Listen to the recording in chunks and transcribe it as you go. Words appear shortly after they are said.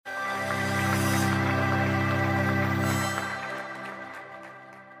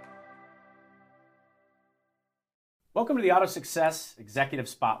Welcome to the Auto Success Executive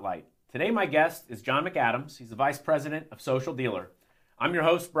Spotlight. Today my guest is John McAdams. He's the Vice President of Social Dealer. I'm your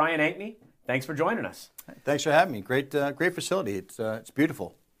host, Brian Ankney. Thanks for joining us. Thanks for having me. Great facility. It's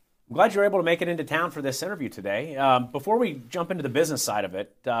beautiful. I'm glad you're able to make it into town for this interview today. Before we jump into the business side of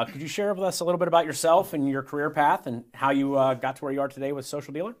it, could you share with us a little bit about yourself and your career path and how you got to where you are today with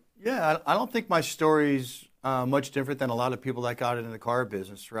Social Dealer? Yeah, I don't think my story's much different than a lot of people that got into the car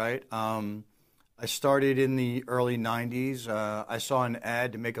business, right? I started in the early 90s. I saw an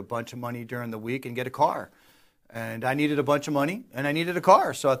ad to make a bunch of money during the week and get a car. And I needed a bunch of money, and I needed a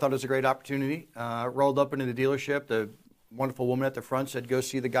car, so I thought it was a great opportunity. Rolled up into the dealership. The wonderful woman at the front said, go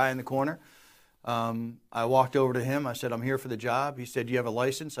see the guy in the corner. I walked over to him. I said, I'm here for the job. He said, do you have a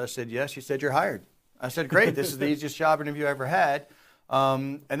license? I said, yes. He said, you're hired. I said, great. This is the easiest job interview I ever had.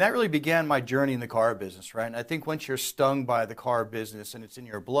 And that really began my journey in the car business, right? And I think once you're stung by the car business and it's in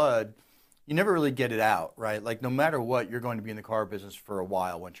your blood, you never really get it out, right? Like no matter what, you're going to be in the car business for a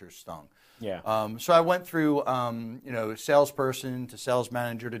while once you're stung. Yeah. So I went through, salesperson to sales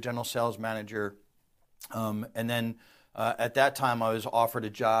manager to general sales manager. And then at that time, I was offered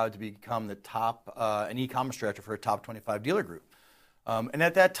a job to become the top, an e-commerce director for a top 25 dealer group. And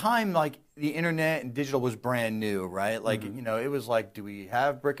at that time, like the internet and digital was brand new, right? Like, it was like, do we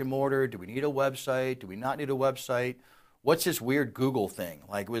have brick and mortar? Do we need a website? Do we not need a website? What's this weird Google thing?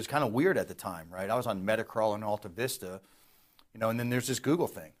 Like, it was kind of weird at the time, right? I was on Metacrawl and Alta Vista, and then there's this Google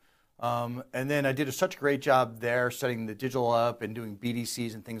thing. And then I did such a great job there setting the digital up and doing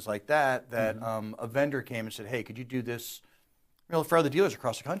BDCs and things like that, a vendor came and said, hey, could you do this for other dealers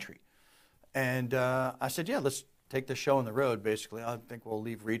across the country? And I said, yeah, let's take the show on the road, basically. I think we'll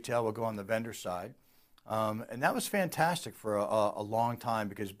leave retail. We'll go on the vendor side. And that was fantastic for a long time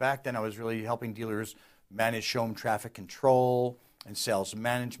because back then I was really helping dealers manage showroom traffic control and sales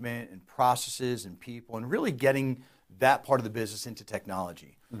management and processes and people and really getting that part of the business into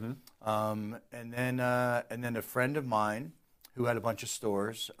technology. And then a friend of mine who had a bunch of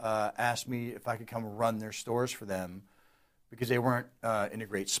stores asked me if I could come run their stores for them because they weren't in a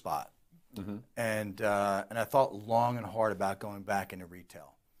great spot. And I thought long and hard about going back into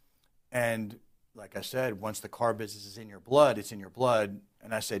retail. And like I said, once the car business is in your blood, it's in your blood.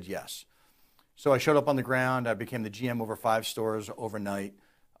 And I said yes. So I showed up on the ground. I became the GM over 5 stores overnight.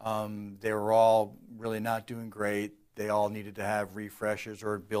 They were all really not doing great. They all needed to have refreshers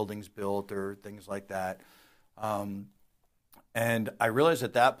or buildings built or things like that. And I realized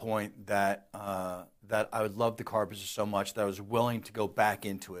at that point that I would love the car business so much that I was willing to go back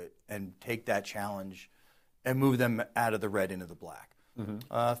into it and take that challenge and move them out of the red into the black.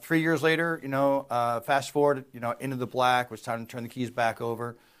 3 years later, fast forward, into the black, it was time to turn the keys back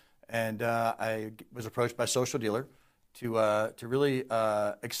over. And I was approached by Social Dealer to really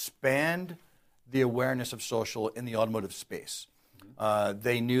expand the awareness of social in the automotive space.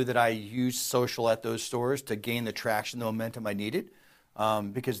 They knew that I used social at those stores to gain the traction, the momentum I needed,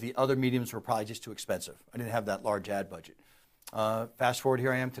 because the other mediums were probably just too expensive. I didn't have that large ad budget. Fast forward,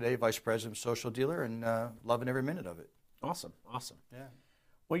 here I am today, Vice President of Social Dealer, and loving every minute of it. Awesome. Yeah.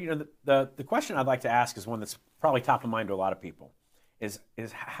 Well, the question I'd like to ask is one that's probably top of mind to a lot of people. Is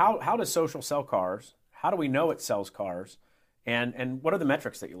how does social sell cars? How do we know it sells cars? And what are the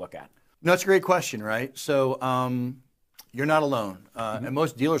metrics that you look at? No, that's a great question, right? So you're not alone, and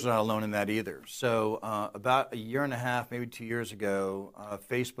most dealers are not alone in that either. So about a year and a half, maybe 2 years ago,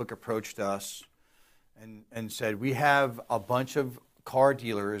 Facebook approached us and said, we have a bunch of car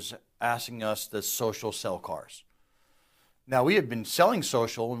dealers asking us to social sell cars. Now, we had been selling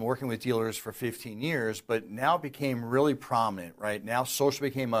social and working with dealers for 15 years, but now it became really prominent, right? Now social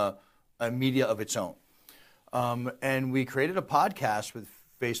became a media of its own. And we created a podcast with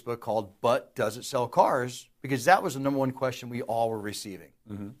Facebook called But Does It Sell Cars? Because that was the number one question we all were receiving.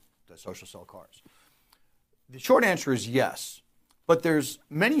 Does social sell cars? The short answer is yes. But there's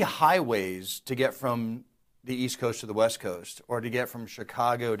many highways to get from the East Coast to the West Coast or to get from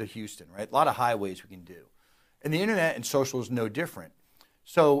Chicago to Houston, right? A lot of highways we can do. And the internet and social is no different.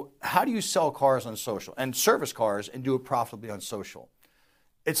 So how do you sell cars on social and service cars and do it profitably on social?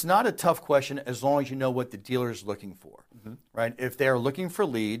 It's not a tough question as long as you know what the dealer is looking for, right? If they're looking for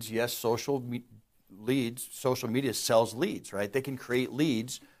leads, yes, social media sells leads, right? They can create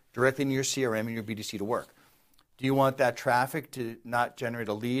leads directly in your CRM and your BDC to work. Do you want that traffic to not generate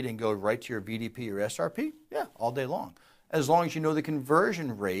a lead and go right to your VDP or SRP? Yeah, all day long. As long as you know the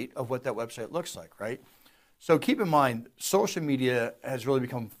conversion rate of what that website looks like, right? So keep in mind, social media has really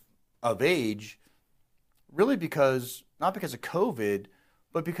become of age really not because of COVID,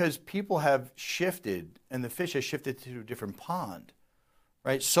 but because people have shifted and the fish has shifted to a different pond,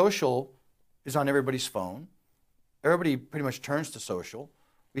 right? Social is on everybody's phone. everybody pretty much turns to social.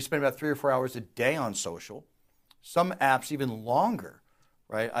 We spend about 3 or 4 hours a day on social. Some apps even longer,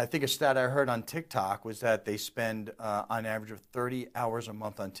 right? I think a stat I heard on TikTok was that they spend on average of 30 hours a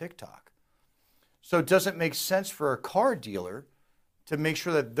month on TikTok. So it doesn't make sense for a car dealer to make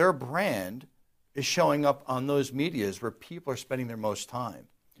sure that their brand is showing up on those medias where people are spending their most time.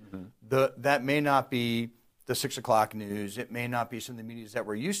 That may not be the 6 o'clock news. It may not be some of the medias that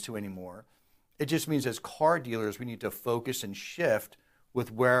we're used to anymore. It just means as car dealers, we need to focus and shift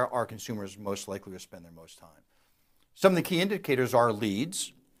with where our consumers are most likely to spend their most time. Some of the key indicators are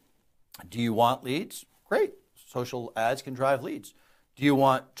leads. Do you want leads? Great. Social ads can drive leads. Do you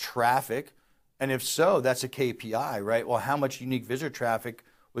want traffic? And if so, that's a KPI, right? Well, how much unique visitor traffic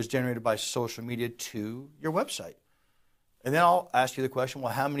was generated by social media to your website? And then I'll ask you the question,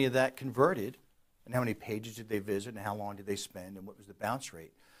 well, how many of that converted? And how many pages did they visit? And how long did they spend? And what was the bounce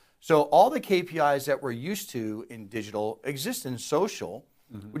rate? So all the KPIs that we're used to in digital exist in social.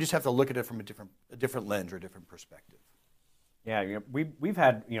 We just have to look at it from a different lens or a different perspective. Yeah, we've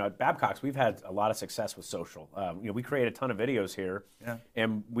had, at Babcock's, we've had a lot of success with social. We create a ton of videos here,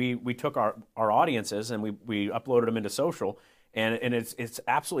 and we took our audiences and we uploaded them into social, and it's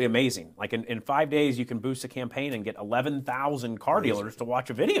absolutely amazing. Like in 5 days, you can boost a campaign and get 11,000 car dealers to watch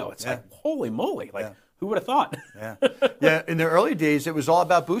a video. It's like, holy moly, who would have thought? Yeah. In the early days, it was all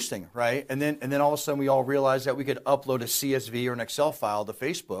about boosting, right? And then all of a sudden, we all realized that we could upload a CSV or an Excel file to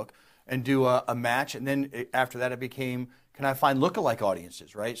Facebook and do a match. And then after that, it became, can I find lookalike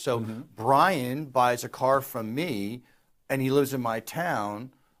audiences, right? So Brian buys a car from me, and he lives in my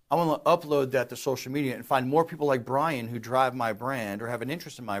town. I want to upload that to social media and find more people like Brian who drive my brand or have an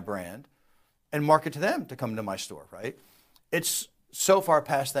interest in my brand and market to them to come to my store, right? It's so far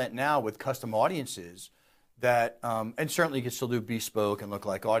past that now with custom audiences that, and certainly you can still do bespoke and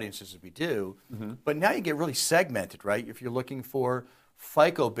lookalike audiences as we do, but now you get really segmented, right? If you're looking for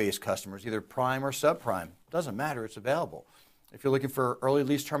FICO-based customers, either prime or subprime, doesn't matter, it's available. If you're looking for early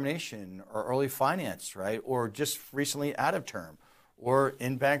lease termination or early finance, right, or just recently out of term, or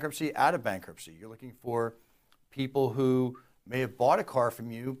in bankruptcy, out of bankruptcy, you're looking for people who may have bought a car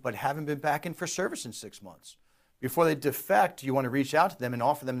from you but haven't been back in for service in 6 months. Before they defect, you want to reach out to them and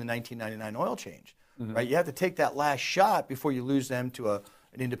offer them the $19.99 oil change, right? You have to take that last shot before you lose them to an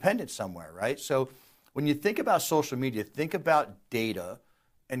independent somewhere, right? So when you think about social media, think about data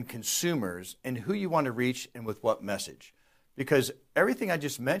and consumers and who you want to reach and with what message. Because everything I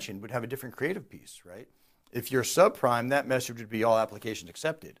just mentioned would have a different creative piece, right? If you're subprime, that message would be all applications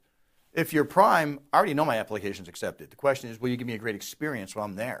accepted. If you're prime, I already know my application's accepted. The question is, will you give me a great experience while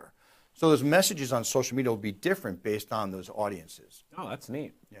I'm there? So those messages on social media will be different based on those audiences. Oh, that's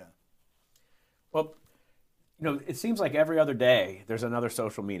neat. Yeah. Well, it seems like every other day there's another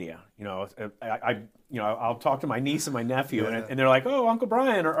social media. I'll talk to my niece and my nephew, and they're like, "Oh, Uncle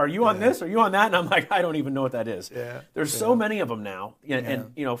Brian, are you on this? Are you on that?" And I'm like, "I don't even know what that is." There's so many of them now,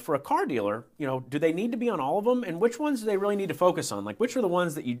 and for a car dealer, do they need to be on all of them? And which ones do they really need to focus on? Like, which are the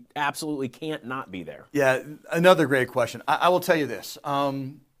ones that you absolutely can't not be there? Yeah, another great question. I will tell you this.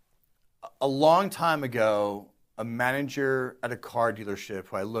 A long time ago, a manager at a car dealership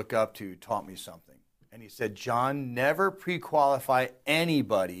who I look up to taught me something. And he said, John, never pre-qualify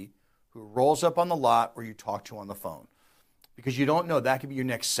anybody who rolls up on the lot or you talk to on the phone. Because you don't know, that could be your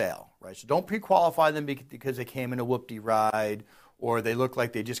next sale, right? So don't pre-qualify them because they came in a whoop-de ride or they look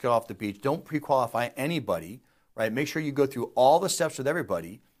like they just got off the beach. Don't pre-qualify anybody, right? Make sure you go through all the steps with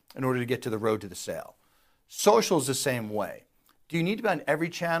everybody in order to get to the road to the sale. Social is the same way. Do you need to be on every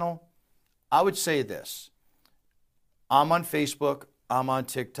channel? I would say this. I'm on Facebook, I'm on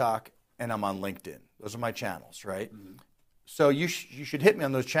TikTok, and I'm on LinkedIn. Those are my channels, right? So you should hit me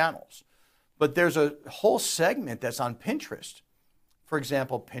on those channels. But there's a whole segment that's on Pinterest. For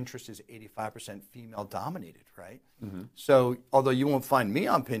example, Pinterest is 85% female dominated, right? So although you won't find me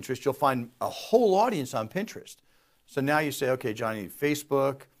on Pinterest, you'll find a whole audience on Pinterest. So now you say, okay, John, I need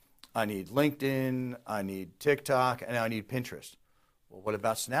Facebook, I need LinkedIn, I need TikTok, and I need Pinterest. Well, what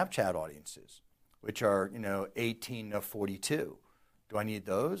about Snapchat audiences, which are, 18 to 42? Do I need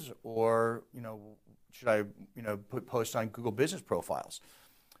those? Or, should I, put posts on Google business profiles?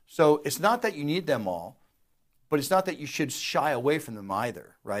 So it's not that you need them all, but it's not that you should shy away from them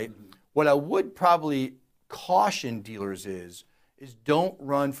either, right? What I would probably caution dealers is don't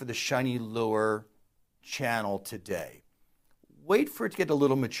run for the shiny lure channel today. Wait for it to get a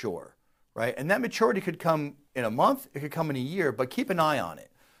little mature, right? And that maturity could come in a month, it could come in a year, but keep an eye on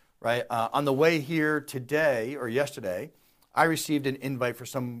it, right? On the way here today or yesterday, I received an invite for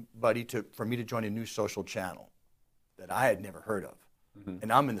somebody for me to join a new social channel that I had never heard of.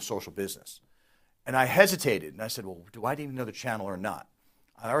 And I'm in the social business. And I hesitated, and I said, well, do I need another channel or not?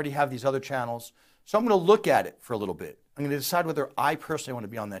 I already have these other channels, so I'm going to look at it for a little bit. I'm going to decide whether I personally want to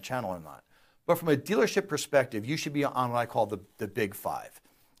be on that channel or not. But from a dealership perspective, you should be on what I call the big five.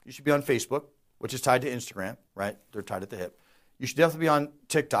 You should be on Facebook, which is tied to Instagram, right? They're tied at the hip. You should definitely be on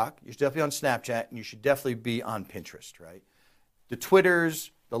TikTok. You should definitely be on Snapchat, and you should definitely be on Pinterest, right? The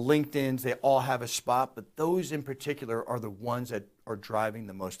Twitters, the LinkedIns, they all have a spot, but those in particular are the ones that are driving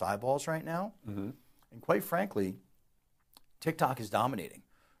the most eyeballs right now. Mm-hmm. And quite frankly, TikTok is dominating,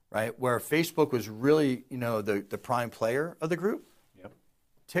 right? Where Facebook was really, the prime player of the group, yep.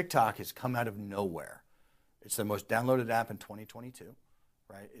 TikTok has come out of nowhere. It's the most downloaded app in 2022,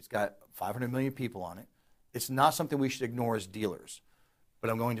 right? It's got 500 million people on it. It's not something we should ignore as dealers, but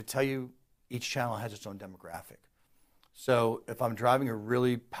I'm going to tell you each channel has its own demographic. So if I'm driving a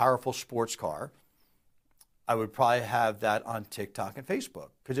really powerful sports car, I would probably have that on TikTok and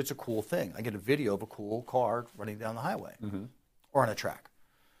Facebook because it's a cool thing. I get a video of a cool car running down the highway or on a track.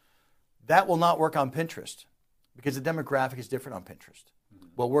 That will not work on Pinterest because the demographic is different on Pinterest.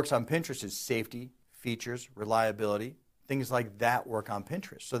 What works on Pinterest is safety, features, reliability, things like that work on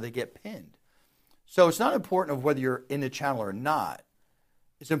Pinterest, so they get pinned. So it's not important of whether you're in a channel or not.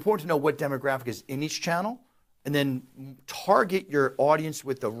 It's important to know what demographic is in each channel and then target your audience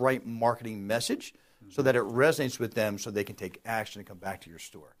with the right marketing message so that it resonates with them so they can take action and come back to your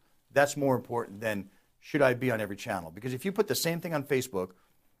store. That's more important than should I be on every channel? Because if you put the same thing on Facebook,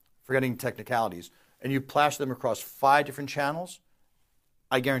 forgetting technicalities, and you plaster them across 5 different channels,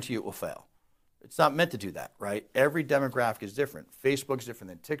 I guarantee you it will fail. It's not meant to do that, right? Every demographic is different. Facebook's different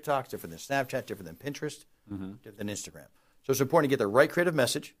than TikTok, different than Snapchat, different than Pinterest, different than Instagram. So it's important to get the right creative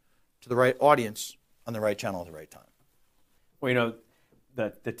message to the right audience on the right channel at the right time. Well,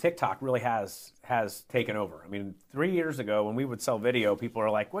 the TikTok really has taken over. I mean, 3 years ago when we would sell video, people are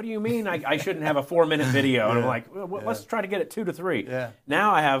like, what do you mean I shouldn't have a 4-minute video? And I'm like, well, let's try to get it 2 to 3. Yeah.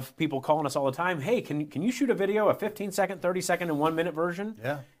 Now I have people calling us all the time, hey, can you shoot a video, a 15-second, 30-second, and 1-minute version?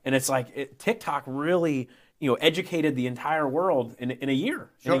 Yeah. And it's like TikTok really educated the entire world in a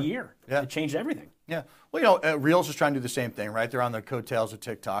year. Sure. In a year. Yeah. It changed everything. Yeah. Well, Reels is trying to do the same thing, right? They're on the coattails of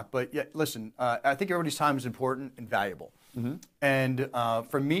TikTok. But yeah, listen, I think everybody's time is important and valuable. And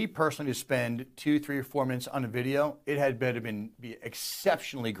for me personally to spend 2, 3, or 4 minutes on a video, it had better be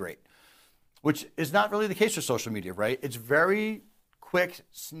exceptionally great, which is not really the case with social media, right? It's very quick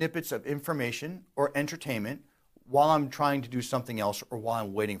snippets of information or entertainment while I'm trying to do something else or while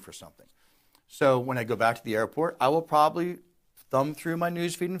I'm waiting for something. So when I go back to the airport, I will probably thumb through my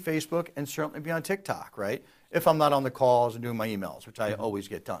newsfeed and Facebook and certainly be on TikTok, right? If I'm not on the calls and doing my emails, which I always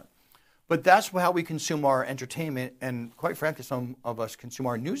get done. But that's how we consume our entertainment, and quite frankly, some of us consume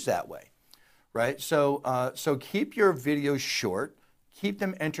our news that way, right? So keep your videos short, keep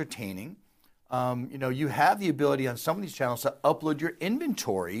them entertaining. You have the ability on some of these channels to upload your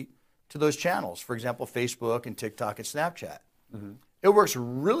inventory to those channels. For example, Facebook and TikTok and Snapchat. It works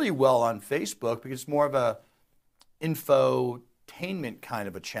really well on Facebook because it's more of a infotainment kind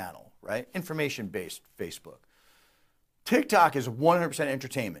of a channel, right? Information-based Facebook. TikTok is 100%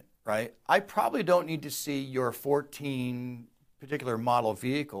 entertainment. Right? I probably don't need to see your 14 particular model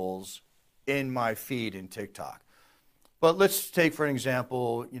vehicles in my feed in TikTok. But let's take, for an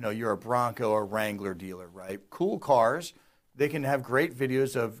example, you're a Bronco or Wrangler dealer, right? Cool cars. They can have great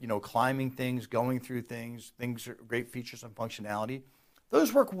videos of, climbing things, going through things are great features and functionality.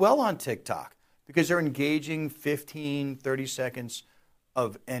 Those work well on TikTok because they're engaging 15, 30 seconds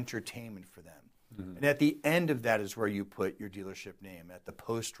of entertainment for them. And at the end of that is where you put your dealership name at the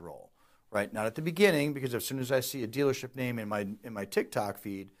post roll, right? Not at the beginning, because as soon as I see a dealership name in my TikTok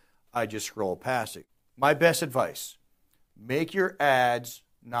feed, I just scroll past it. My best advice: make your ads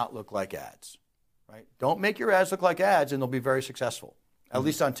not look like ads, right? Don't make your ads look like ads, and they'll be very successful, at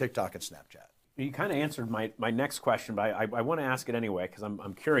least on TikTok and Snapchat. You kind of answered my next question, but I want to ask it anyway because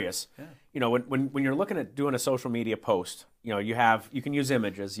I'm curious. Yeah. When you're looking at doing a social media post, you can use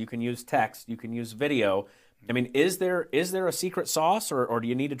images, you can use text, you can use video. I mean, is there a secret sauce, or do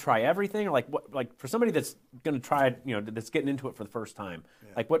you need to try everything? Or like for somebody that's going to try it, that's getting into it for the first time,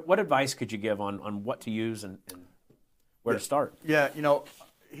 like what advice could you give on what to use and where to start? Yeah,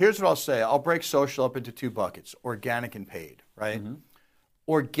 here's what I'll say. I'll break social up into 2 buckets: organic and paid, right?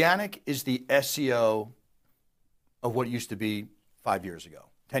 Organic is the SEO of what used to be 5 years ago,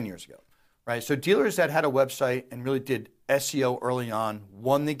 10 years ago, right? So dealers that had a website and really did SEO early on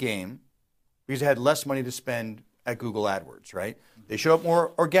won the game because they had less money to spend at Google AdWords, right? They show up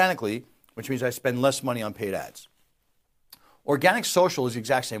more organically, which means I spend less money on paid ads. Organic social is the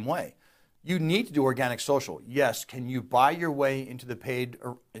exact same way. You need to do organic social. Yes, can you buy your way into the paid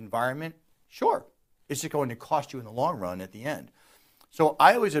environment? Sure, It's just going to cost you in the long run at the end. So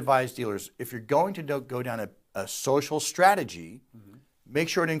I always advise dealers, if you're going to go down a social strategy, make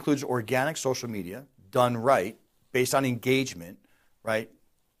sure it includes organic social media, done right, based on engagement, right,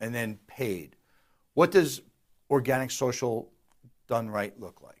 and then paid. What does organic social done right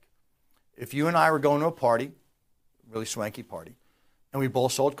look like? If you and I were going to a party, really swanky party, and we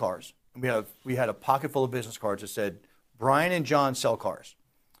both sold cars, and we had a pocket full of business cards that said, Brian and John sell cars.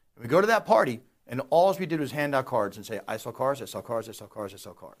 And we go to that party, and all we did was hand out cards and say, I sell cars, I sell cars, I sell cars, I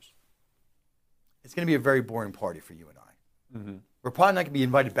sell cars. It's going to be a very boring party for you and I. Mm-hmm. We're probably not going to be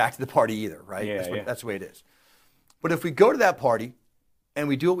invited back to the party either, right? Yeah, That's the way it is. But if we go to that party and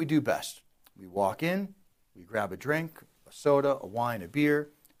we do what we do best, we walk in, we grab a drink, a soda, a wine, a beer,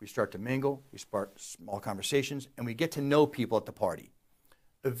 we start to mingle, we start small conversations, and we get to know people at the party.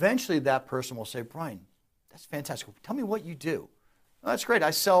 Eventually that person will say, Brian, that's fantastic. Tell me what you do. Oh, that's great. I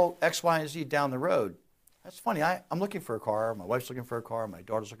sell X, Y, and Z down the road. That's funny. I'm looking for a car. My wife's looking for a car. My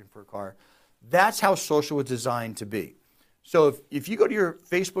daughter's looking for a car. That's how social was designed to be. So if you go to your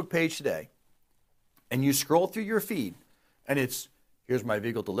Facebook page today and you scroll through your feed and it's, here's my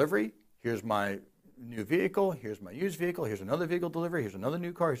vehicle delivery, here's my new vehicle, here's my used vehicle, here's another vehicle delivery, here's another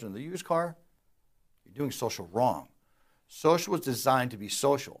new car, here's another used car, you're doing social wrong. Social was designed to be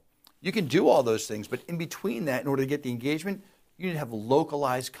social. You can do all those things, but in between that, in order to get the engagement, you need to have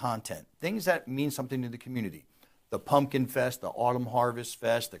localized content, things that mean something to the community. The Pumpkin Fest, the Autumn Harvest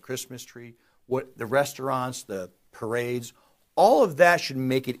Fest, the Christmas tree, the restaurants, the parades, all of that should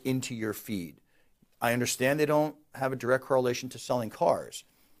make it into your feed. I understand they don't have a direct correlation to selling cars,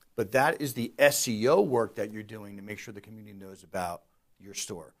 but that is the SEO work that you're doing to make sure the community knows about your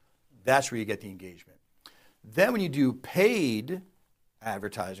store. That's where you get the engagement. Then when you do paid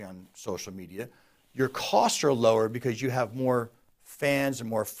advertising on social media, your costs are lower because you have more fans and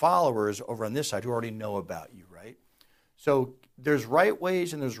more followers over on this side who already know about you, right? So there's right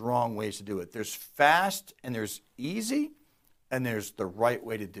ways and there's wrong ways to do it. There's fast and there's easy, and there's the right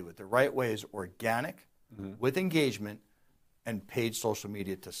way to do it. The right way is organic with engagement and paid social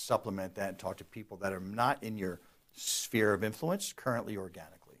media to supplement that and talk to people that are not in your sphere of influence currently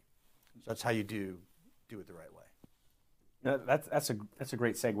organically. So that's how you do it the right way. Now, that's a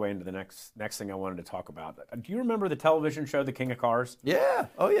great segue into the next thing I wanted to talk about. Do you remember the television show The King of Cars? Yeah.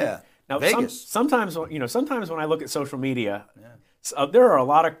 Oh yeah. Now Vegas. Sometimes when I look at social media, there are a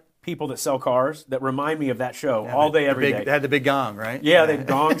lot of people that sell cars that remind me of that show all day, every day. They had the big gong, right? Yeah, they'd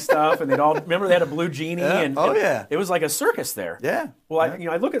gong stuff, and they'd all remember they had a blue genie, and it was like a circus there. Yeah. Well,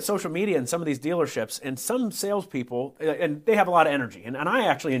 I look at social media and some of these dealerships, and some salespeople, and they have a lot of energy, and I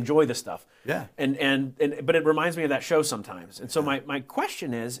actually enjoy this stuff. Yeah. But it reminds me of that show sometimes. And so my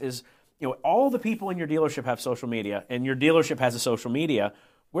question is all the people in your dealership have social media, and your dealership has a social media.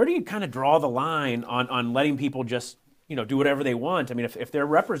 Where do you kind of draw the line on letting people just do whatever they want? I mean, if they're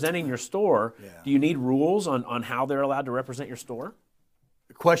representing your store, do you need rules on how they're allowed to represent your store?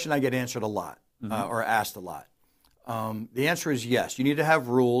 The question I get answered a lot, or asked a lot. The answer is yes. You need to have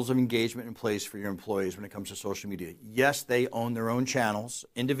rules of engagement in place for your employees when it comes to social media. Yes, they own their own channels.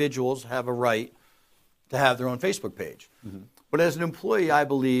 Individuals have a right to have their own Facebook page. But as an employee, I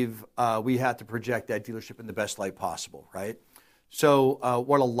believe we have to project that dealership in the best light possible, right? So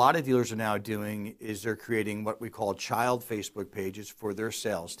what a lot of dealers are now doing is they're creating what we call child Facebook pages for their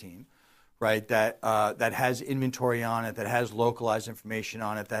sales team, right? That has inventory on it, that has localized information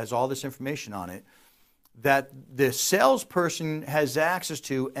on it, that has all this information on it, that the salesperson has access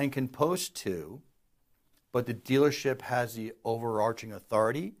to and can post to, but the dealership has the overarching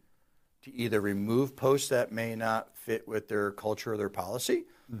authority to either remove posts that may not fit with their culture or their policy,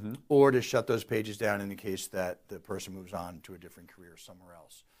 or to shut those pages down in the case that the person moves on to a different career somewhere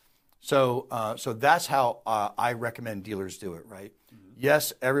else. So that's how I recommend dealers do it, right?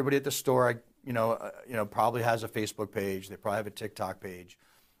 Yes, everybody at the store, probably has a Facebook page. They probably have a TikTok page.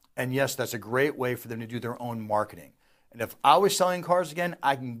 And yes, that's a great way for them to do their own marketing. And if I was selling cars again,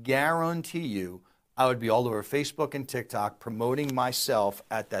 I can guarantee you I would be all over Facebook and TikTok promoting myself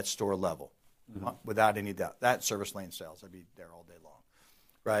at that store level, without any doubt. That service lane sales, I'd be there all day long,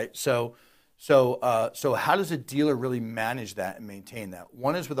 right? So how does a dealer really manage that and maintain that?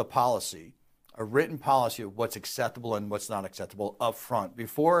 One is with a policy, a written policy of what's acceptable and what's not acceptable up front.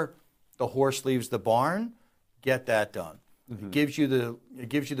 Before the horse leaves the barn, get that done. It gives you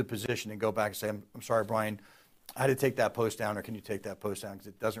the position and go back and say, I'm sorry, Brian, I had to take that post down, or can you take that post down because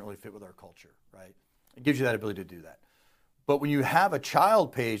it doesn't really fit with our culture, right? It gives you that ability to do that. But when you have a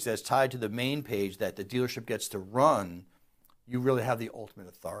child page that's tied to the main page that the dealership gets to run, you really have the ultimate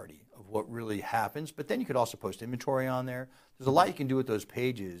authority of what really happens. But then you could also post inventory on there. There's a lot you can do with those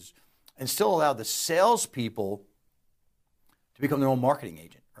pages and still allow the salespeople to become their own marketing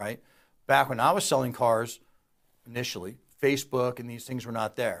agent, right? Back when I was selling cars initially, Facebook and these things were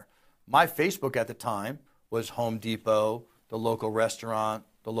not there. My Facebook at the time was Home Depot, the local restaurant,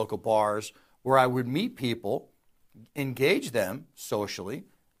 the local bars, where I would meet people, engage them socially,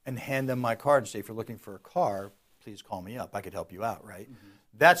 and hand them my card and say, if you're looking for a car, please call me up. I could help you out, right? Mm-hmm.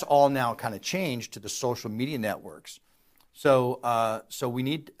 That's all now kind of changed to the social media networks. So we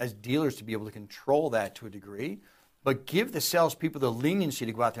need, as dealers, to be able to control that to a degree, but give the salespeople the leniency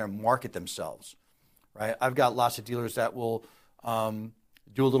to go out there and market themselves, right? I've got lots of dealers that will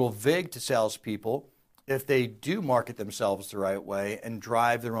do a little vig to salespeople if they do market themselves the right way and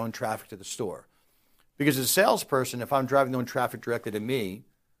drive their own traffic to the store. Because as a salesperson, if I'm driving their own traffic directly to me,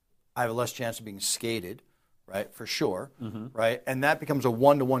 I have a less chance of being skated, right, for sure, right? And that becomes a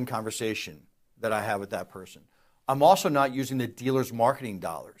one-to-one conversation that I have with that person. I'm also not using the dealer's marketing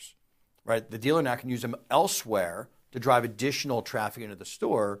dollars, right? The dealer now can use them elsewhere to drive additional traffic into the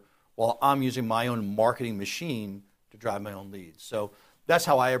store while I'm using my own marketing machine to drive my own leads. So that's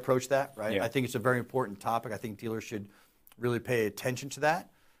how I approach that, right? Yeah. I think it's a very important topic. I think dealers should really pay attention to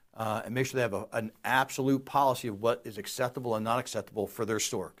that and make sure they have an absolute policy of what is acceptable and not acceptable for their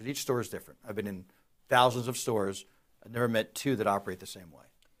store, because each store is different. I've been in thousands of stores. I've never met two that operate the same way.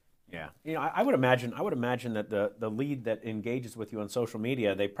 Yeah, you know, I would imagine that the lead that engages with you on social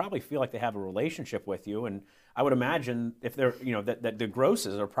media, they probably feel like they have a relationship with you, and I would imagine if they're, you know, that the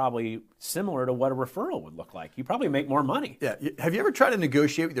grosses are probably similar to what a referral would look like. You probably make more money. Yeah. Have you ever tried to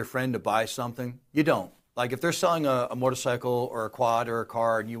negotiate with your friend to buy something? You don't. Like if they're selling a motorcycle or a quad or a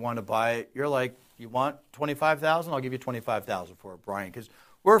car and you want to buy it, you're like, you want $25,000? I'll give you $25,000 for it, Brian, because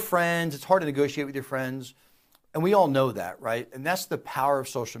we're friends. It's hard to negotiate with your friends. And we all know that, right? And that's the power of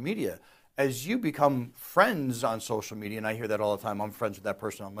social media. As you become friends on social media, and I hear that all the time, I'm friends with that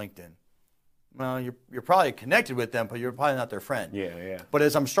person on LinkedIn. Well, you're probably connected with them, but you're probably not their friend. Yeah. But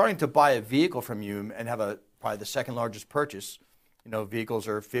as I'm starting to buy a vehicle from you and have probably the second largest purchase, you know, vehicles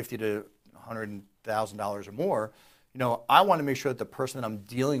are $50,000 to $100,000 or more, you know, I want to make sure that the person that I'm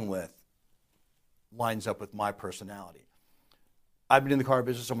dealing with lines up with my personality. I've been in the car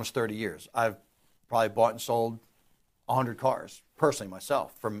business almost 30 years. I've probably bought and sold 100 cars, personally,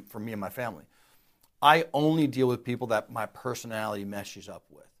 myself, from me and my family. I only deal with people that my personality meshes up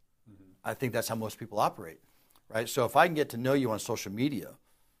with. I think that's how most people operate, right? So if I can get to know you on social media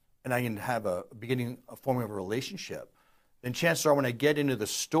and I can have a forming of a relationship, then chances are when I get into the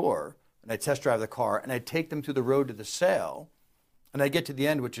store and I test drive the car and I take them through the road to the sale and I get to the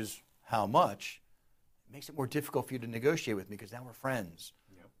end, which is how much, it makes it more difficult for you to negotiate with me because now we're friends,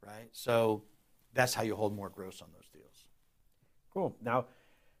 right? So that's how you hold more gross on those deals. Cool. Now,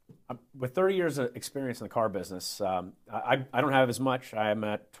 with 30 years of experience in the car business, I don't have as much. I'm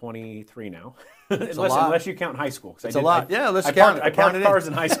at 23 now, unless you count high school. It's a lot. Let's count. I counted cars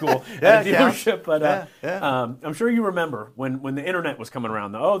in high school at a dealership, but I'm sure you remember when the internet was coming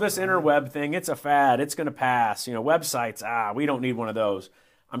around. This interweb thing, it's a fad. It's going to pass. You know, websites. We don't need one of those.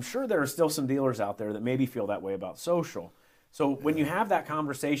 I'm sure there are still some dealers out there that maybe feel that way about social. So when you have that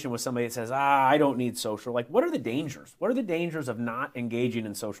conversation with somebody that says, I don't need social, like what are the dangers? What are the dangers of not engaging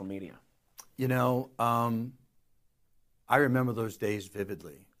in social media? You know, I remember those days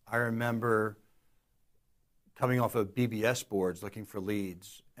vividly. I remember coming off of BBS boards looking for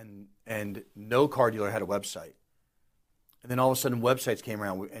leads, and no car dealer had a website. And then all of a sudden websites came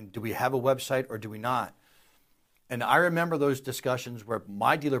around, and do we have a website or do we not? And I remember those discussions where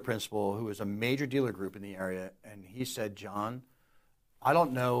my dealer principal, who is a major dealer group in the area, and he said, John, I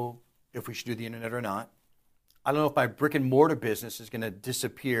don't know if we should do the internet or not. I don't know if my brick and mortar business is going to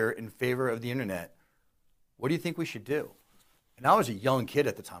disappear in favor of the internet. What do you think we should do? And I was a young kid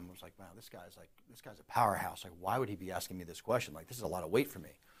at the time. I was like, wow, this guy's a powerhouse. Like, why would he be asking me this question? Like, this is a lot of weight for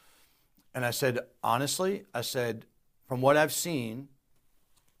me. And I said, honestly, from what I've seen,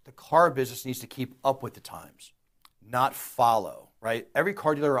 the car business needs to keep up with the times, not follow, right? Every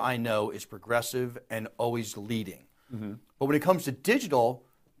car dealer I know is progressive and always leading. Mm-hmm. But when it comes to digital,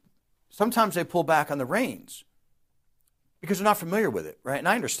 sometimes they pull back on the reins because they're not familiar with it, right? And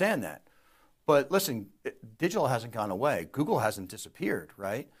I understand that. But listen, digital hasn't gone away. Google hasn't disappeared,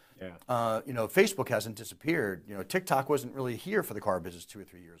 right? Yeah. Facebook hasn't disappeared. TikTok wasn't really here for the car business 2 or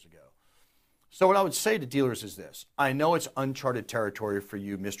 3 years ago. So what I would say to dealers is this. I know it's uncharted territory for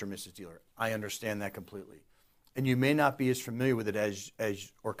you, Mr. and Mrs. Dealer. I understand that completely. And you may not be as familiar with it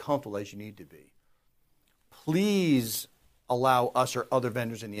as or comfortable as you need to be. Please allow us or other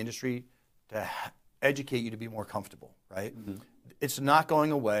vendors in the industry to educate you to be more comfortable, right? Mm-hmm. It's not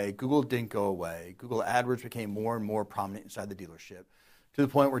going away. Google didn't go away. Google AdWords became more and more prominent inside the dealership. to the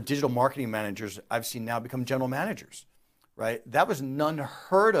point where digital marketing managers I've seen now become general managers, right? That was none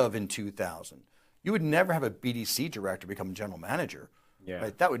heard of in 2000. You would never have a BDC director become general manager,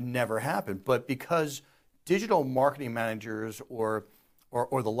 right? That would never happen. But because digital marketing managers or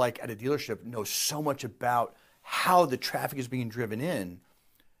the like at a dealership know so much about how the traffic is being driven in,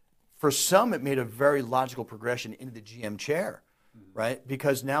 for some it made a very logical progression into the GM chair, right?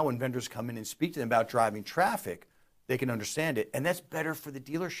 Because now when vendors come in and speak to them about driving traffic, they can understand it, and that's better for the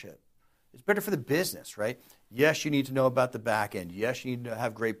dealership. It's better for the business, right? Yes, you need to know about the back end. Yes, you need to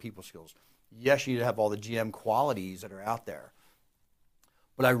have great people skills. Yes, you need to have all the GM qualities that are out there.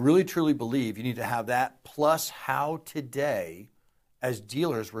 But I really, truly believe you need to have that plus how today, as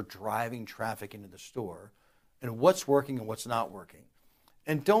dealers, we're driving traffic into the store and what's working and what's not working.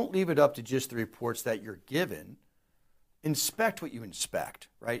 And don't leave it up to just the reports that you're given. Inspect what you inspect,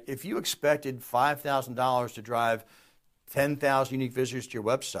 right? If you expected $5,000 to drive 10,000 unique visitors to your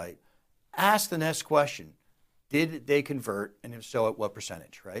website, ask the next question. Did they convert, and if so, at what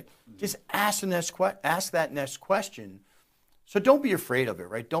percentage, right? Just ask that next question. So don't be afraid of it,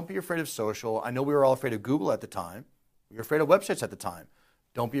 right? Don't be afraid of social. I know we were all afraid of Google at the time. We were afraid of websites at the time.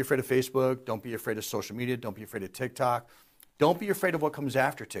 Don't be afraid of Facebook. Don't be afraid of social media. Don't be afraid of TikTok. Don't be afraid of what comes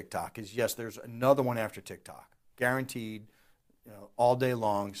after TikTok, because yes, there's another one after TikTok. Guaranteed, all day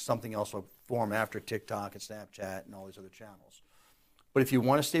long, something else will form after TikTok and Snapchat and all these other channels. But if you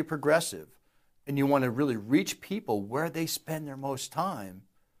want to stay progressive and you want to really reach people where they spend their most time,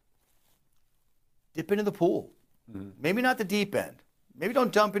 dip into the pool. Maybe not the deep end. Maybe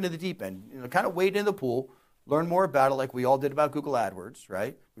don't jump into the deep end. Kind of wade in the pool, learn more about it like we all did about Google AdWords,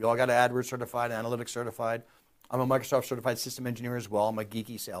 right? We all got AdWords certified, analytics certified. I'm a Microsoft certified system engineer as well. I'm a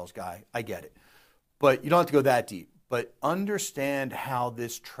geeky sales guy. I get it. But you don't have to go that deep. But understand how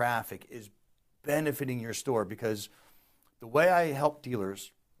this traffic is benefiting your store, because the way I help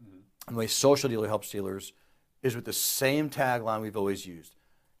dealers and the way Social Dealer helps dealers is with the same tagline we've always used.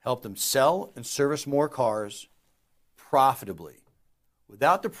 Help them sell and service more cars profitably.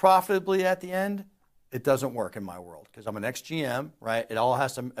 Without the profitably at the end, it doesn't work in my world, because I'm an ex-GM, right? It all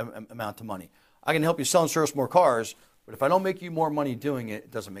has to amount to money. I can help you sell and service more cars, but if I don't make you more money doing it,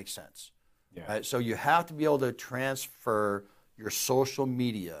 it doesn't make sense. Yeah. Right? So you have to be able to transfer your social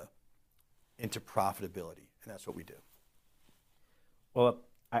media into profitability, and that's what we do. Well,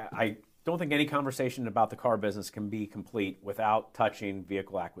 I don't think any conversation about the car business can be complete without touching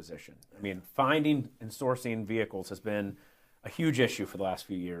vehicle acquisition. I mean, finding and sourcing vehicles has been a huge issue for the last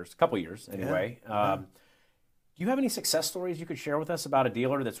few years, a couple years anyway. Yeah. Do you have any success stories you could share with us about a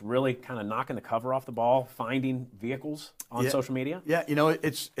dealer that's really kind of knocking the cover off the ball, finding vehicles on social media? Yeah,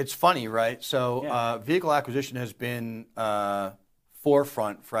 it's funny, right? So vehicle acquisition has been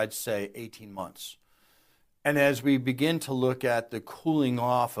forefront for, I'd say, 18 months. And as we begin to look at the cooling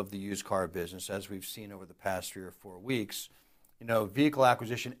off of the used car business, as we've seen over the past 3 or 4 weeks, vehicle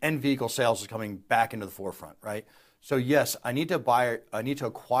acquisition and vehicle sales is coming back into the forefront, right? So yes, I need to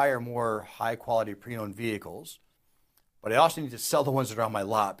acquire more high-quality pre-owned vehicles, but I also need to sell the ones that are on my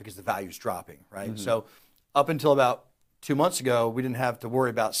lot because the value is dropping, right? Mm-hmm. So up until about 2 months ago, we didn't have to worry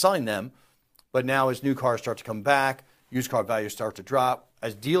about selling them, but now as new cars start to come back, used car values start to drop.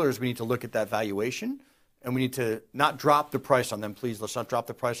 As dealers, we need to look at that valuation, and we need to not drop the price on them. Please, let's not drop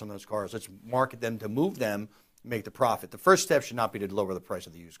the price on those cars. Let's market them to move them, make the profit. The first step should not be to lower the price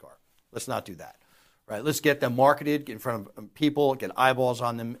of the used car. Let's not do that. Right, let's get them marketed, get in front of people, get eyeballs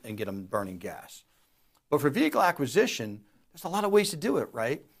on them, and get them burning gas. But for vehicle acquisition, there's a lot of ways to do it,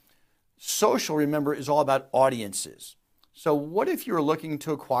 right? Social, remember, is all about audiences. So what if you were looking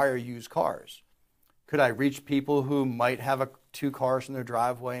to acquire used cars? Could I reach people who might have 2 cars in their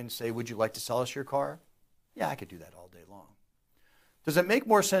driveway and say, would you like to sell us your car? Yeah, I could do that all day long. Does it make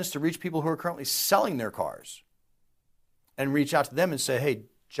more sense to reach people who are currently selling their cars and reach out to them and say, hey,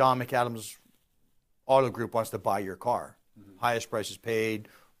 John McAdams Auto Group wants to buy your car. Mm-hmm. Highest prices paid,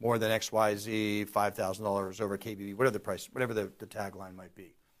 more than XYZ, $5,000 over KBB, whatever the price, whatever the tagline might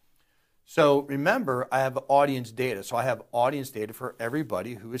be. So remember, I have audience data. So I have audience data for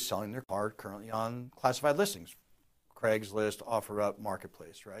everybody who is selling their car currently on classified listings, Craigslist, OfferUp,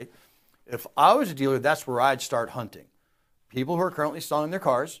 Marketplace, right? If I was a dealer, that's where I'd start hunting. People who are currently selling their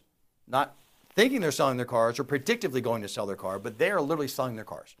cars, not thinking they're selling their cars or predictively going to sell their car, but they are literally selling their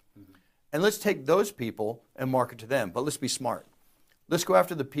cars. Mm-hmm. And let's take those people and market to them. But let's be smart. Let's go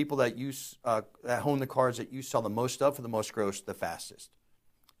after the people that that own the cars that you sell the most of for the most gross, the fastest.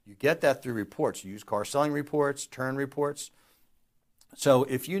 You get that through reports. Used car selling reports, turn reports. So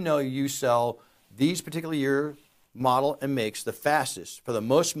if you know you sell these particular year, model, and makes the fastest for the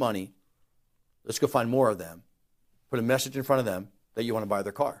most money, let's go find more of them. Put a message in front of them. that you want to buy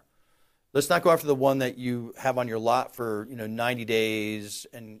their car. Let's not go after the one that you have on your lot for 90 days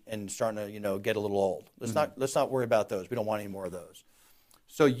and starting to get a little old. Let's not worry about those. We don't want any more of those.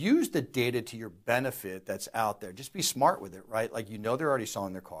 So use the data to your benefit that's out there. Just be smart with it, right? Like they're already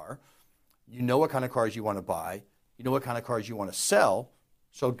selling their car. You know what kind of cars you want to buy. You know what kind of cars you want to sell.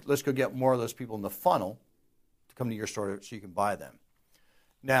 So let's go get more of those people in the funnel to come to your store so you can buy them.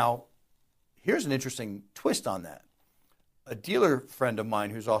 Now, here's an interesting twist on that. A dealer friend of mine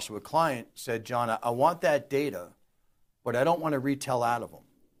who's also a client said, John, I want that data, but I don't want to retail out of them.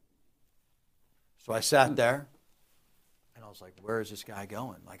 So I sat there, and I was like, where is this guy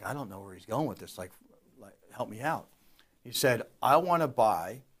going? Like, I don't know where he's going with this. Like help me out. He said, I want to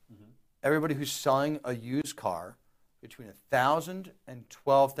buy everybody who's selling a used car between $1,000 and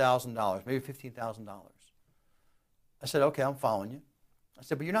 $12,000, maybe $15,000. I said, okay, I'm following you. I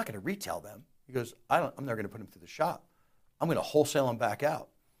said, but you're not going to retail them. He goes, I'm never going to put them through the shop. I'm going to wholesale them back out.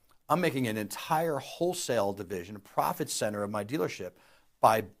 I'm making an entire wholesale division, a profit center of my dealership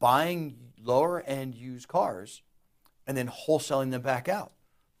by buying lower-end used cars and then wholesaling them back out.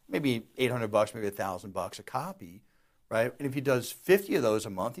 Maybe $800, maybe $1,000 a copy, right? And if he does 50 of those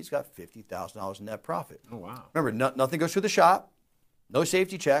a month, he's got $50,000 in net profit. Oh, wow. Remember, nothing goes through the shop, no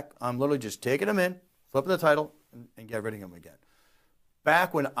safety check. I'm literally just taking them in, flipping the title, and getting rid of them again.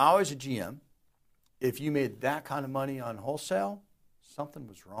 Back when I was a GM, if you made that kind of money on wholesale, something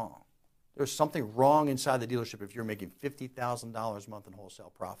was wrong. There was something wrong inside the dealership if you're making $50,000 a month in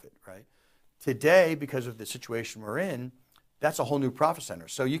wholesale profit, right? Today, because of the situation we're in, that's a whole new profit center.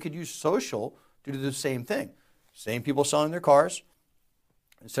 So you could use social to do the same thing. Same people selling their cars.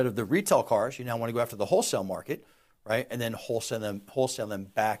 Instead of the retail cars, you now want to go after the wholesale market, right? And then wholesale them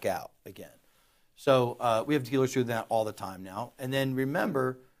back out again. So we have dealers doing that all the time now. And then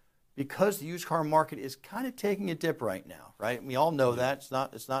remember, because the used car market is kind of taking a dip right now, right? We all know that.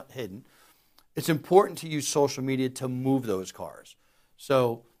 It's not hidden. It's important to use social media to move those cars.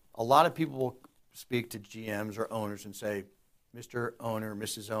 So a lot of people will speak to GMs or owners and say, Mr. Owner,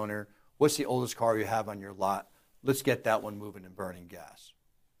 Mrs. Owner, what's the oldest car you have on your lot? Let's get that one moving and burning gas.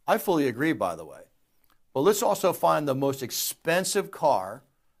 I fully agree, by the way. But let's also find the most expensive car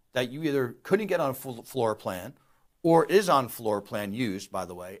that you either couldn't get on floor plan or is on floor plan used, by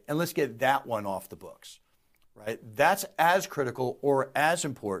the way, and let's get that one off the books, right? That's as critical or as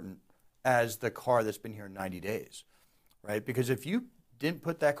important as the car that's been here 90 days, right? Because if you didn't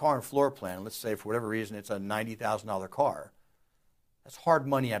put that car on floor plan, let's say for whatever reason it's a $90,000 car, that's hard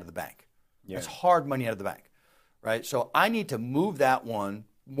money out of the bank. Yeah. That's hard money out of the bank, right? So I need to move that one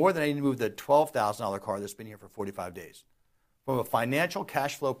more than I need to move the $12,000 car that's been here for 45 days. From a financial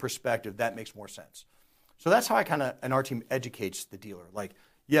cash flow perspective, that makes more sense. So that's how and our team educates the dealer. Like,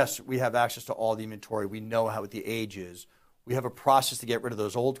 yes, we have access to all the inventory. We know what the age is. We have a process to get rid of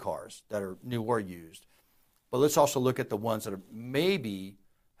those old cars that are new or used. But let's also look at the ones that are maybe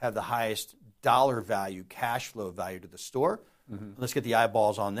have the highest dollar value, cash flow value to the store. Mm-hmm. Let's get the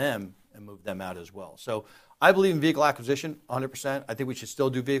eyeballs on them and move them out as well. So I believe in vehicle acquisition 100%. I think we should still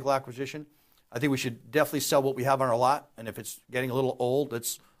do vehicle acquisition. I think we should definitely sell what we have on our lot. And if it's getting a little old,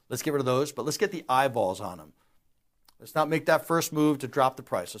 let's get rid of those. But let's get the eyeballs on them. Let's not make that first move to drop the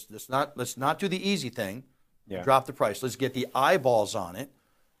price. Let's not do the easy thing, drop the price. Let's get the eyeballs on it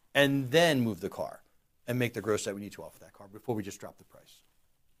and then move the car and make the gross that we need to off of that car before we just drop the price.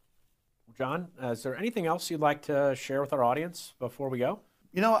 John, is there anything else you'd like to share with our audience before we go?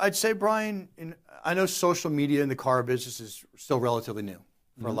 I'd say, Brian, I know social media in the car business is still relatively new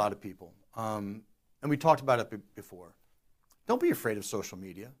for a lot of people. And we talked about it before. Don't be afraid of social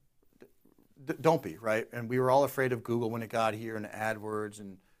media. Don't be, right? And we were all afraid of Google when it got here and AdWords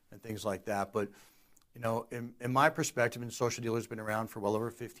and things like that. But, in my perspective, and social dealer's been around for well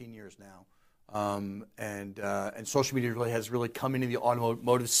over 15 years now. And social media has really come into the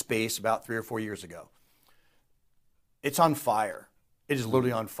automotive space about 3 or 4 years ago. It's on fire. It is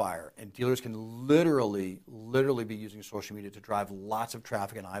literally on fire. And dealers can literally be using social media to drive lots of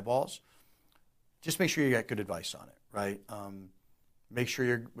traffic and eyeballs. Just make sure you get good advice on it, right? Make sure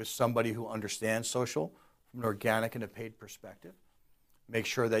you're with somebody who understands social from an organic and a paid perspective. Make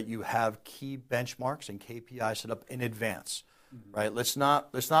sure that you have key benchmarks and KPIs set up in advance, right? Let's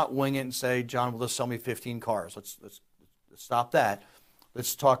not wing it and say, John, will this sell me 15 cars? Let's stop that.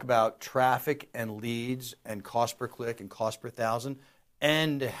 Let's talk about traffic and leads and cost per click and cost per thousand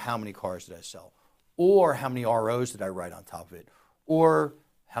and how many cars did I sell, or how many ROs did I write on top of it, or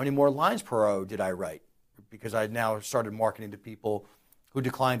how many more lines per RO did I write, because I now started marketing to people who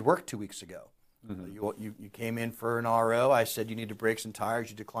declined work 2 weeks ago. Mm-hmm. You came in for an RO. I said you needed brakes and tires.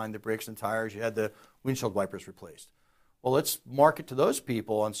 You declined the brakes and tires. You had the windshield wipers replaced. Well, let's market to those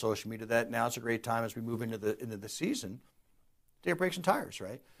people on social media that now's a great time as we move into the season to get brakes and tires,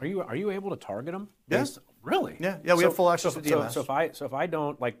 right? Are you able to target them? Yeah. Really? Yeah. We have full access to DMS. So if I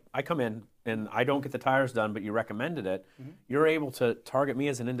don't, like, I come in and I don't get the tires done, but you recommended it, you're able to target me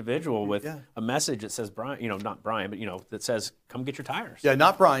as an individual with a message that says Brian, not Brian, but that says come get your tires. Yeah,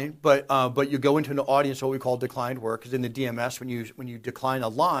 not Brian, but you go into an audience, what we call declined work, because in the DMS, when you decline a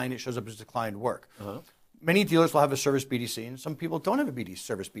line, it shows up as declined work. Many dealers will have a service BDC, and some people don't have a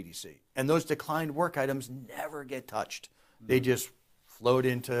service BDC, and those declined work items never get touched. They just float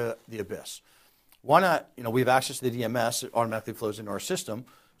into the abyss. Why not, we have access to the DMS, it automatically flows into our system,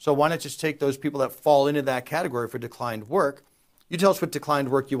 so why not just take those people that fall into that category for declined work, you tell us what declined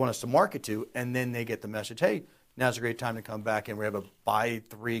work you want us to market to, and then they get the message, hey, now's a great time to come back and we have a buy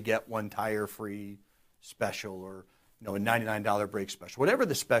 3, get 1 tire free special, or a $99 brake special, whatever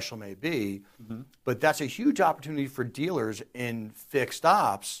the special may be. But that's a huge opportunity for dealers in fixed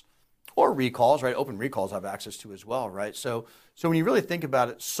ops or recalls, right? Open recalls I have access to as well, right? So when you really think about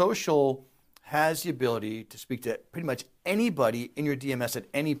it, social has the ability to speak to pretty much anybody in your DMS at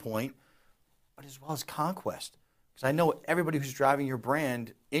any point, but as well as conquest. Because I know everybody who's driving your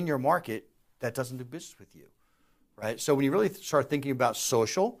brand in your market that doesn't do business with you, right? So when you really start thinking about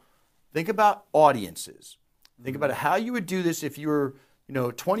social, think about audiences. Think about how you would do this if you were,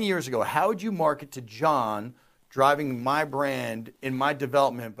 20 years ago. How would you market to John driving my brand in my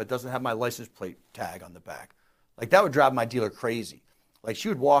development but doesn't have my license plate tag on the back? Like, that would drive my dealer crazy. Like, she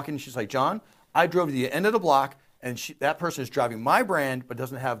would walk in and she's like, John, I drove to the end of the block and that person is driving my brand but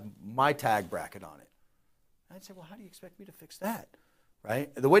doesn't have my tag bracket on it. And I'd say, well, how do you expect me to fix that,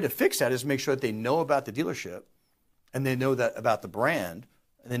 right? The way to fix that is make sure that they know about the dealership and they know that about the brand,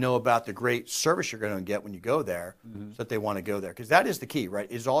 and they know about the great service you're going to get when you go there, so that they want to go there. Because that is the key, right?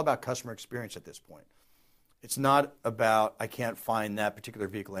 It's all about customer experience at this point. It's not about, I can't find that particular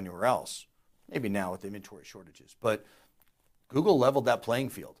vehicle anywhere else. Maybe now with inventory shortages. But Google leveled that playing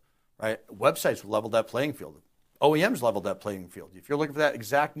field, right? Websites leveled that playing field. OEMs leveled that playing field. If you're looking for that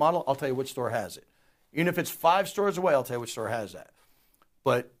exact model, I'll tell you which store has it. Even if it's 5 stores away, I'll tell you which store has that.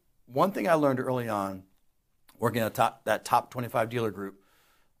 But one thing I learned early on, working at that top 25 dealer group,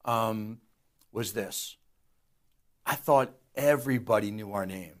 was this. I thought everybody knew our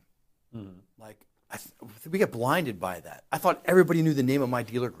name. Like, we get blinded by that. I thought everybody knew the name of my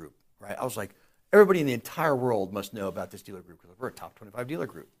dealer group, right? I was like, everybody in the entire world must know about this dealer group because we're a top 25 dealer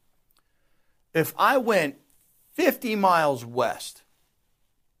group. If I went 50 miles west,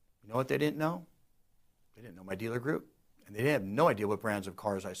 you know what they didn't know? They didn't know my dealer group, and they didn't have no idea what brands of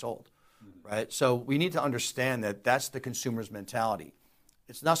cars I sold, right? So we need to understand that that's the consumer's mentality.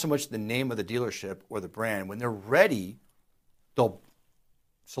 It's not so much the name of the dealership or the brand. When they're ready, they'll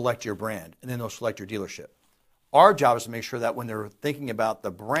select your brand, and then they'll select your dealership. Our job is to make sure that when they're thinking about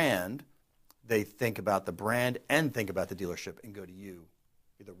the brand, they think about the brand and think about the dealership and go to you.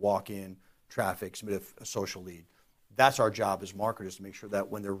 Either walk in, traffic, submit a social lead. That's our job as marketers, to make sure that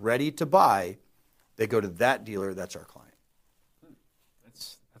when they're ready to buy, they go to that dealer. That's our client.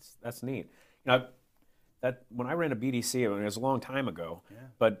 That's neat. That when I ran a BDC, it was a long time ago.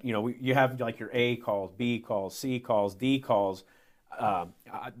 But you have like your A calls, B calls, C calls, D calls.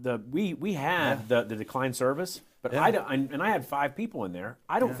 We had the decline service, but I had 5 people in there.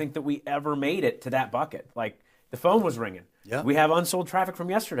 I don't think that we ever made it to that bucket. Like, the phone was ringing. We have unsold traffic from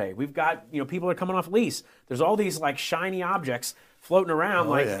yesterday. We've got people are coming off lease. There's all these like shiny objects floating around,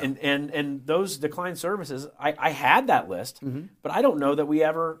 and those decline services. I had that list, but I don't know that we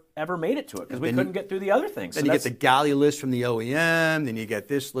ever made it to it because we couldn't get through the other things. Then you get the galley list from the OEM. Then you get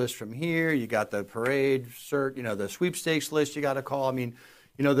this list from here. You got the parade cert, the sweepstakes list you got to call. I mean,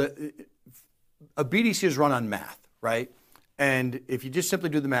 a BDC is run on math, right? And if you just simply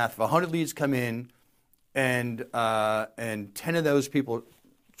do the math, if 100 leads come in, and 10 of those people,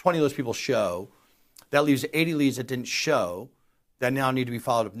 20 of those people show, that leaves 80 leads that didn't show that now need to be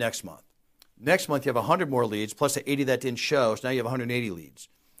followed up next month. Next month, you have 100 more leads, plus the 80 that didn't show, so now you have 180 leads.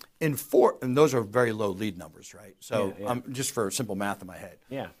 And those are very low lead numbers, right? So just for simple math in my head.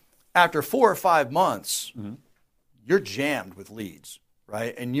 After 4 or 5 months, you're jammed with leads,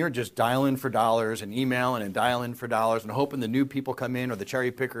 right? And you're just dialing for dollars and emailing and dialing for dollars and hoping the new people come in or the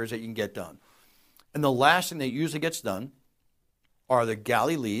cherry pickers that you can get done. And the last thing that usually gets done are the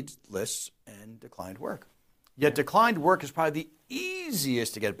galley leads lists and declined work. Yet declined work is probably the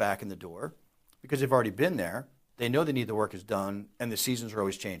easiest to get back in the door because they've already been there. They know they need the work is done, and the seasons are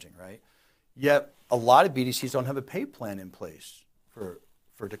always changing, right? Yet a lot of BDCs don't have a pay plan in place for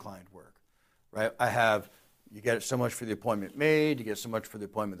declined work, right? I have You get so much for the appointment made, you get so much for the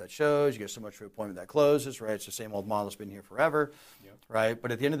appointment that shows, you get so much for the appointment that closes, right? It's the same old model that's been here forever, right?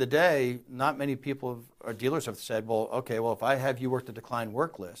 But at the end of the day, not many people or dealers have said, well, okay, well, if I have you work the declined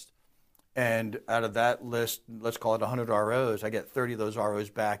work list, and out of that list, let's call it 100 ROs, I get 30 of those ROs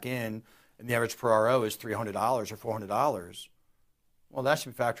back in, and the average per RO is $300 or $400, well, that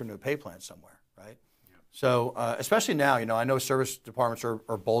should be factored into a pay plan somewhere, right? So especially now, I know service departments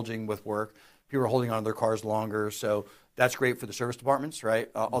are bulging with work. People are holding on to their cars longer, so that's great for the service departments, right?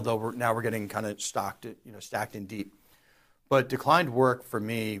 Although we're getting kind of stacked in deep. But declined work for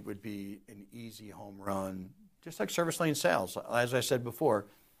me would be an easy home run, just like service lane sales. As I said before,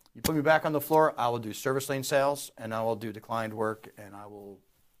 you put me back on the floor, I will do service lane sales, and I will do declined work, and I will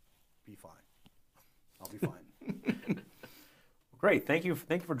be fine. I'll be fine. Great. Thank you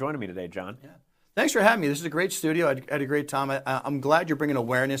for joining me today, John. Yeah. Thanks for having me. This is a great studio. I had a great time. I'm glad you're bringing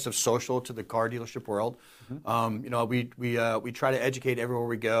awareness of social to the car dealership world. We try to educate everywhere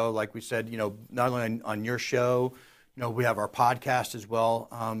we go. Like we said, not only on your show, we have our podcast as well.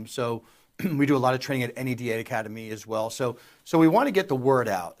 So we do a lot of training at NEDA Academy as well. So we want to get the word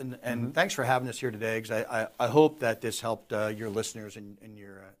out. And thanks for having us here today, because I hope that this helped your listeners and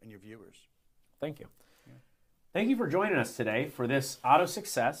your viewers. Thank you. Thank you for joining us today for this Auto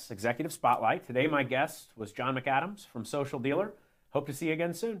Success Executive Spotlight. Today my guest was John McAdams from Social Dealer. Hope to see you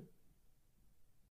again soon.